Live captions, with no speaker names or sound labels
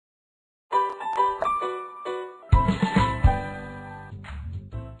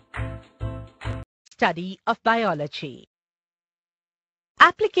study of biology.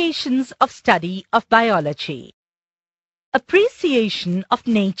 Applications of study of biology. Appreciation of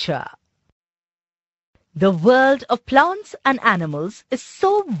nature. The world of plants and animals is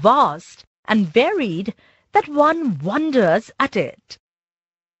so vast and varied that one wonders at it.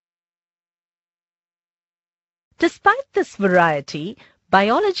 Despite this variety,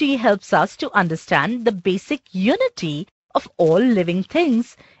 biology helps us to understand the basic unity of all living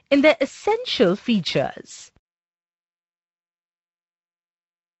things in their essential features.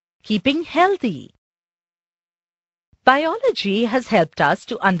 Keeping healthy. Biology has helped us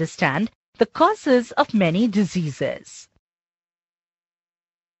to understand the causes of many diseases.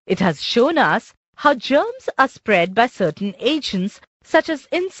 It has shown us how germs are spread by certain agents such as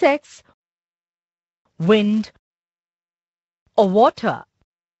insects, wind, or water.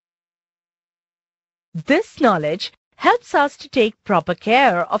 This knowledge helps us to take proper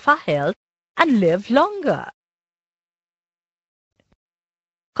care of our health and live longer.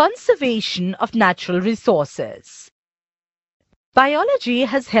 Conservation of natural resources. Biology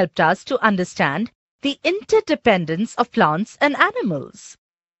has helped us to understand the interdependence of plants and animals.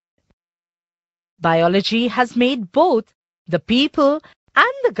 Biology has made both the people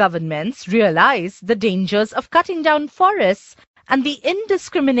and the governments realize the dangers of cutting down forests and the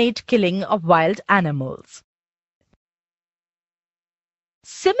indiscriminate killing of wild animals.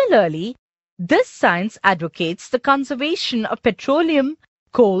 Similarly, this science advocates the conservation of petroleum,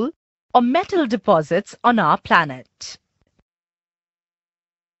 coal, or metal deposits on our planet.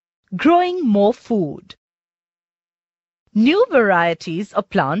 Growing more food. New varieties of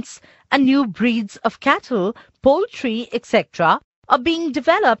plants and new breeds of cattle, poultry, etc. are being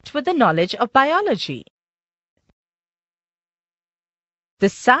developed with the knowledge of biology.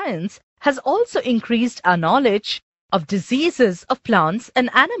 This science has also increased our knowledge of diseases of plants and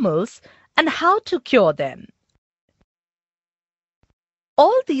animals and how to cure them.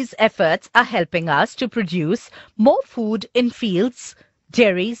 All these efforts are helping us to produce more food in fields,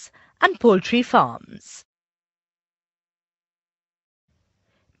 dairies, and poultry farms.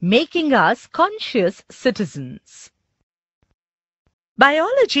 Making us conscious citizens.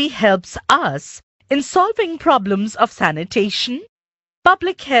 Biology helps us in solving problems of sanitation,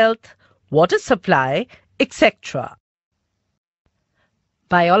 public health, water supply, etc.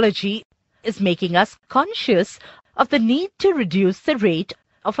 Biology is making us conscious of the need to reduce the rate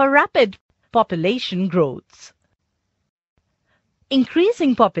of a rapid population growth.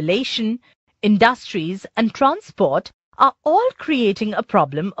 Increasing population, industries, and transport are all creating a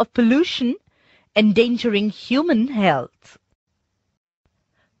problem of pollution, endangering human health.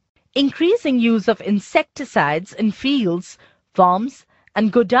 Increasing use of insecticides in fields, farms,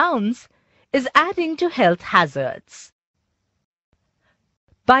 and godowns is adding to health hazards.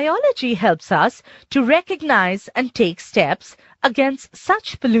 Biology helps us to recognize and take steps against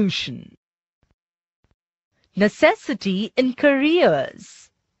such pollution. Necessity in careers.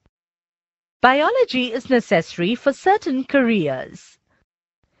 Biology is necessary for certain careers.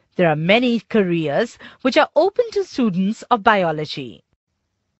 There are many careers which are open to students of biology.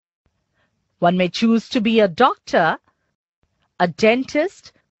 One may choose to be a doctor, a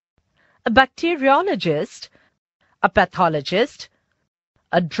dentist, a bacteriologist, a pathologist,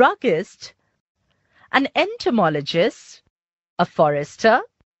 a druggist, an entomologist, a forester,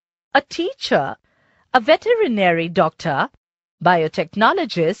 a teacher, a veterinary doctor,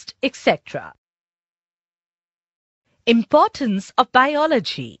 biotechnologist, etc. Importance of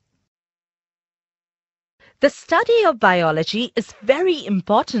biology. The study of biology is very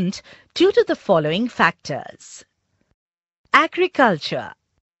important due to the following factors. Agriculture.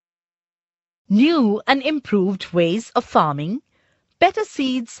 New and improved ways of farming, better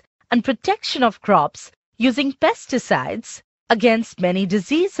seeds and protection of crops using pesticides against many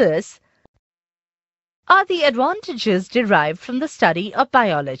diseases are the advantages derived from the study of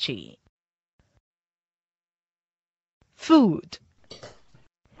biology. Food.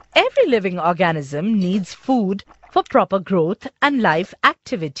 Every living organism needs food for proper growth and life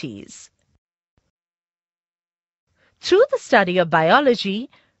activities. Through the study of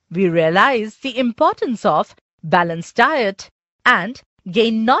biology, we realize the importance of balanced diet and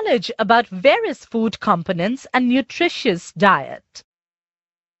gain knowledge about various food components and nutritious diet.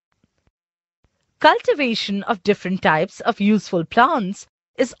 Cultivation of different types of useful plants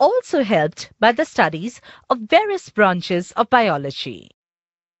is also helped by the studies of various branches of biology.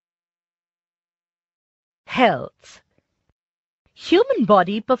 Health. Human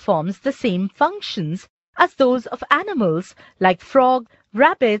body performs the same functions as those of animals like frog,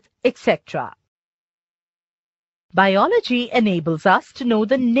 rabbit, etc. Biology enables us to know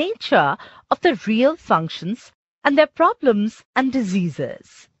the nature of the real functions and their problems and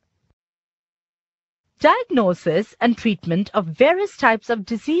diseases. Diagnosis and treatment of various types of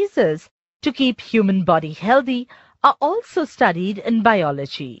diseases to keep human body healthy are also studied in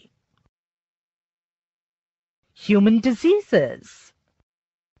biology. Human diseases.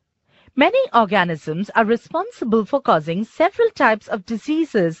 Many organisms are responsible for causing several types of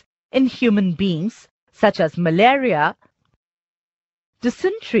diseases in human beings, such as malaria,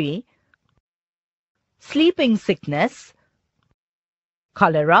 dysentery, sleeping sickness,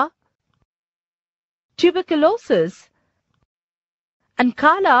 cholera, tuberculosis, and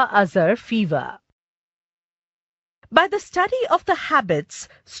Kala Azar fever. By the study of the habits,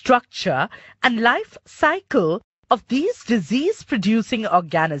 structure, and life cycle of these disease-producing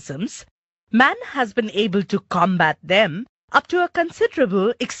organisms, man has been able to combat them up to a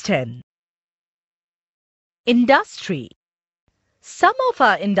considerable extent. Industry. Some of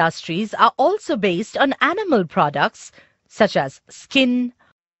our industries are also based on animal products such as skin,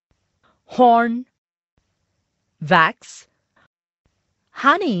 horn, wax,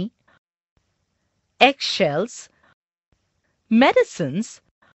 honey, eggshells, medicines,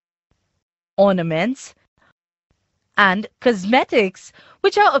 ornaments, and cosmetics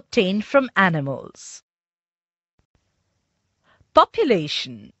which are obtained from animals.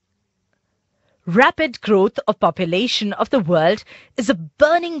 Population. Rapid growth of population of the world is a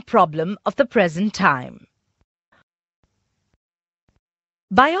burning problem of the present time.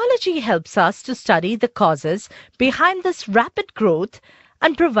 Biology helps us to study the causes behind this rapid growth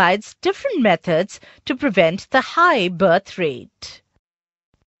and provides different methods to prevent the high birth rate.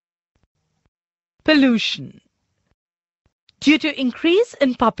 Pollution. Due to increase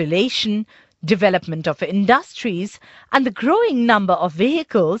in population, development of industries, and the growing number of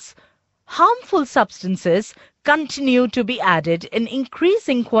vehicles, harmful substances continue to be added in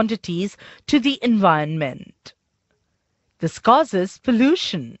increasing quantities to the environment. This causes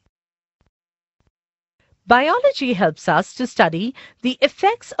pollution. Biology helps us to study the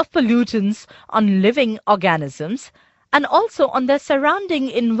effects of pollutants on living organisms and also on their surrounding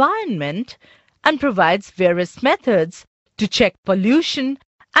environment, and provides various methods to check pollution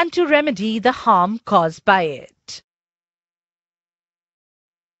and to remedy the harm caused by it.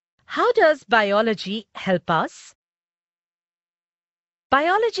 How does biology help us?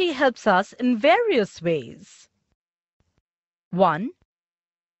 Biology helps us in various ways. 1.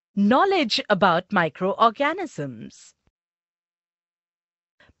 Knowledge about microorganisms.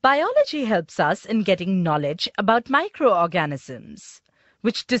 Biology helps us in getting knowledge about microorganisms,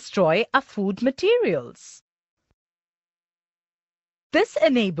 which destroy our food materials. This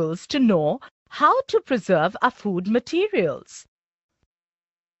enables to know how to preserve our food materials.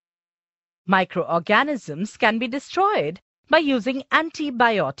 Microorganisms can be destroyed by using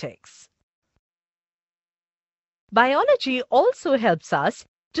antibiotics. Biology also helps us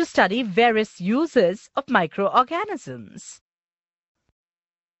to study various uses of microorganisms.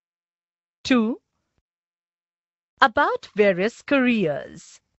 2. About various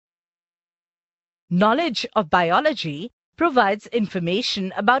careers. Knowledge of biology provides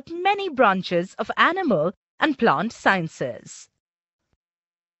information about many branches of animal and plant sciences.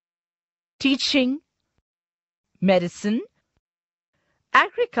 Teaching, medicine,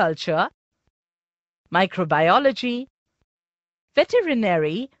 agriculture, microbiology,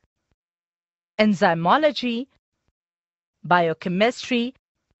 veterinary, enzymology, biochemistry,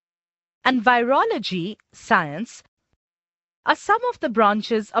 and virology science are some of the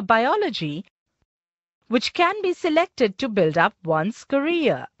branches of biology which can be selected to build up one's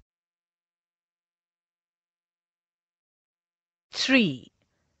career. 3.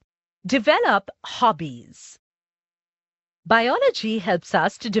 Develop hobbies. Biology helps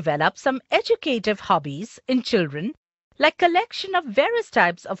us to develop some educative hobbies in children, like collection of various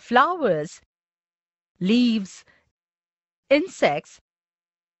types of flowers, leaves, insects,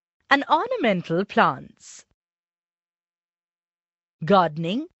 and ornamental plants.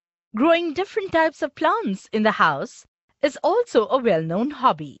 Gardening, growing different types of plants in the house, is also a well-known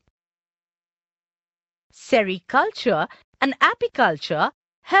hobby. Sericulture and apiculture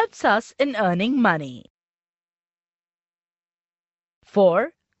helps us in earning money.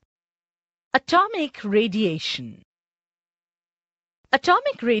 4. Atomic radiation.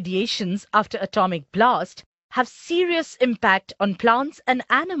 Atomic radiations after atomic blast have serious impact on plants and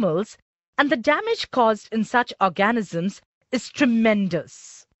animals, and the damage caused in such organisms is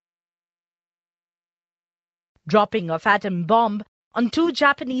tremendous. Dropping of atom bomb on 2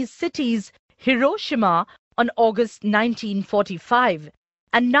 Japanese cities, Hiroshima on August 1945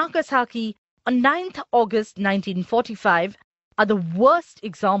 and Nagasaki on 9th August 1945, are the worst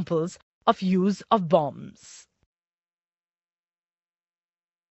examples of use of bombs.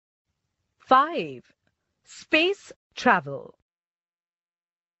 5. Space travel.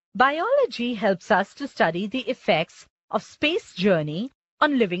 Biology helps us to study the effects of space journey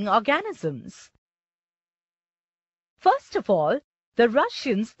on living organisms. First of all, the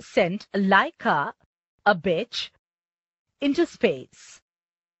Russians sent Laika, a bitch, into space.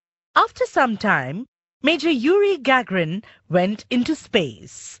 After some time, Major Yuri Gagarin went into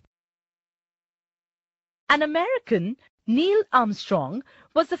space. An American, Neil Armstrong,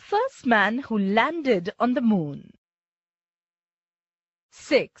 was the first man who landed on the moon.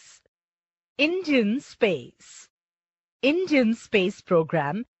 6. Indian space. Indian space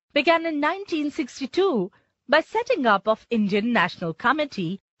program began in 1962 by setting up of Indian National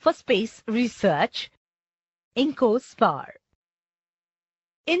Committee for Space Research, INCO-SPAR.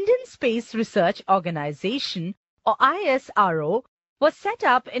 Indian Space Research Organization, or ISRO, was set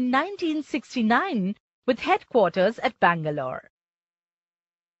up in 1969 with headquarters at Bangalore.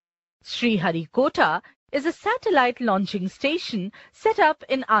 Sriharikota is a satellite launching station set up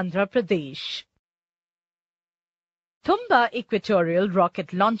in Andhra Pradesh. Thumba Equatorial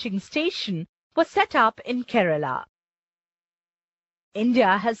Rocket Launching Station was set up in Kerala.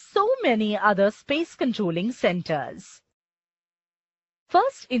 India has so many other space controlling centers.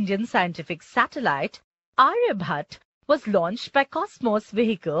 First Indian scientific satellite, Aryabhat, was launched by Cosmos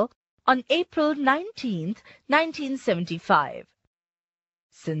vehicle on April 19, 1975.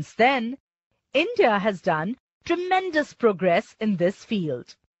 Since then, India has done tremendous progress in this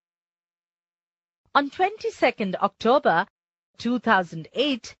field. On 22nd October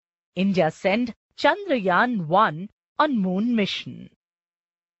 2008, India sent Chandrayaan-1 on moon mission.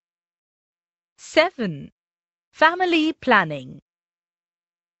 7. Family planning.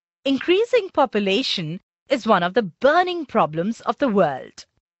 Increasing population is one of the burning problems of the world.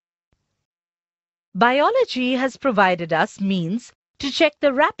 Biology has provided us means to check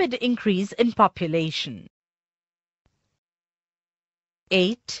the rapid increase in population.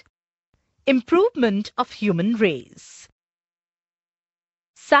 8. Improvement of human race.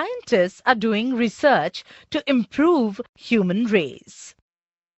 Scientists are doing research to improve human race.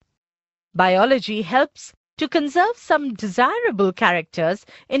 Biology helps to conserve some desirable characters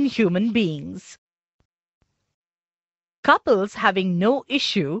in human beings. Couples having no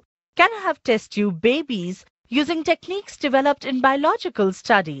issue can have test tube babies using techniques developed in biological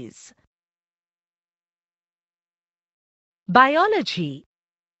studies. Biology,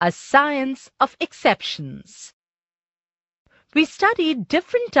 a science of exceptions. We study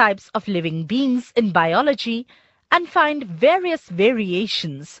different types of living beings in biology and find various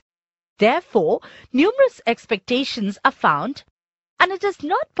variations. Therefore, numerous expectations are found, and it is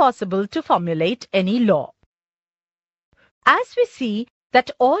not possible to formulate any law. As we see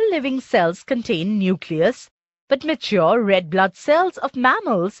that all living cells contain nucleus, but mature red blood cells of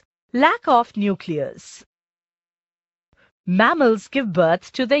mammals lack of nucleus. Mammals give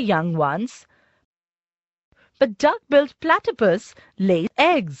birth to their young ones, but duck-billed platypus lays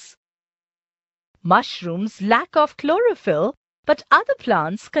eggs. Mushrooms lack of chlorophyll, but other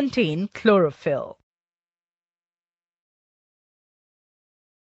plants contain chlorophyll.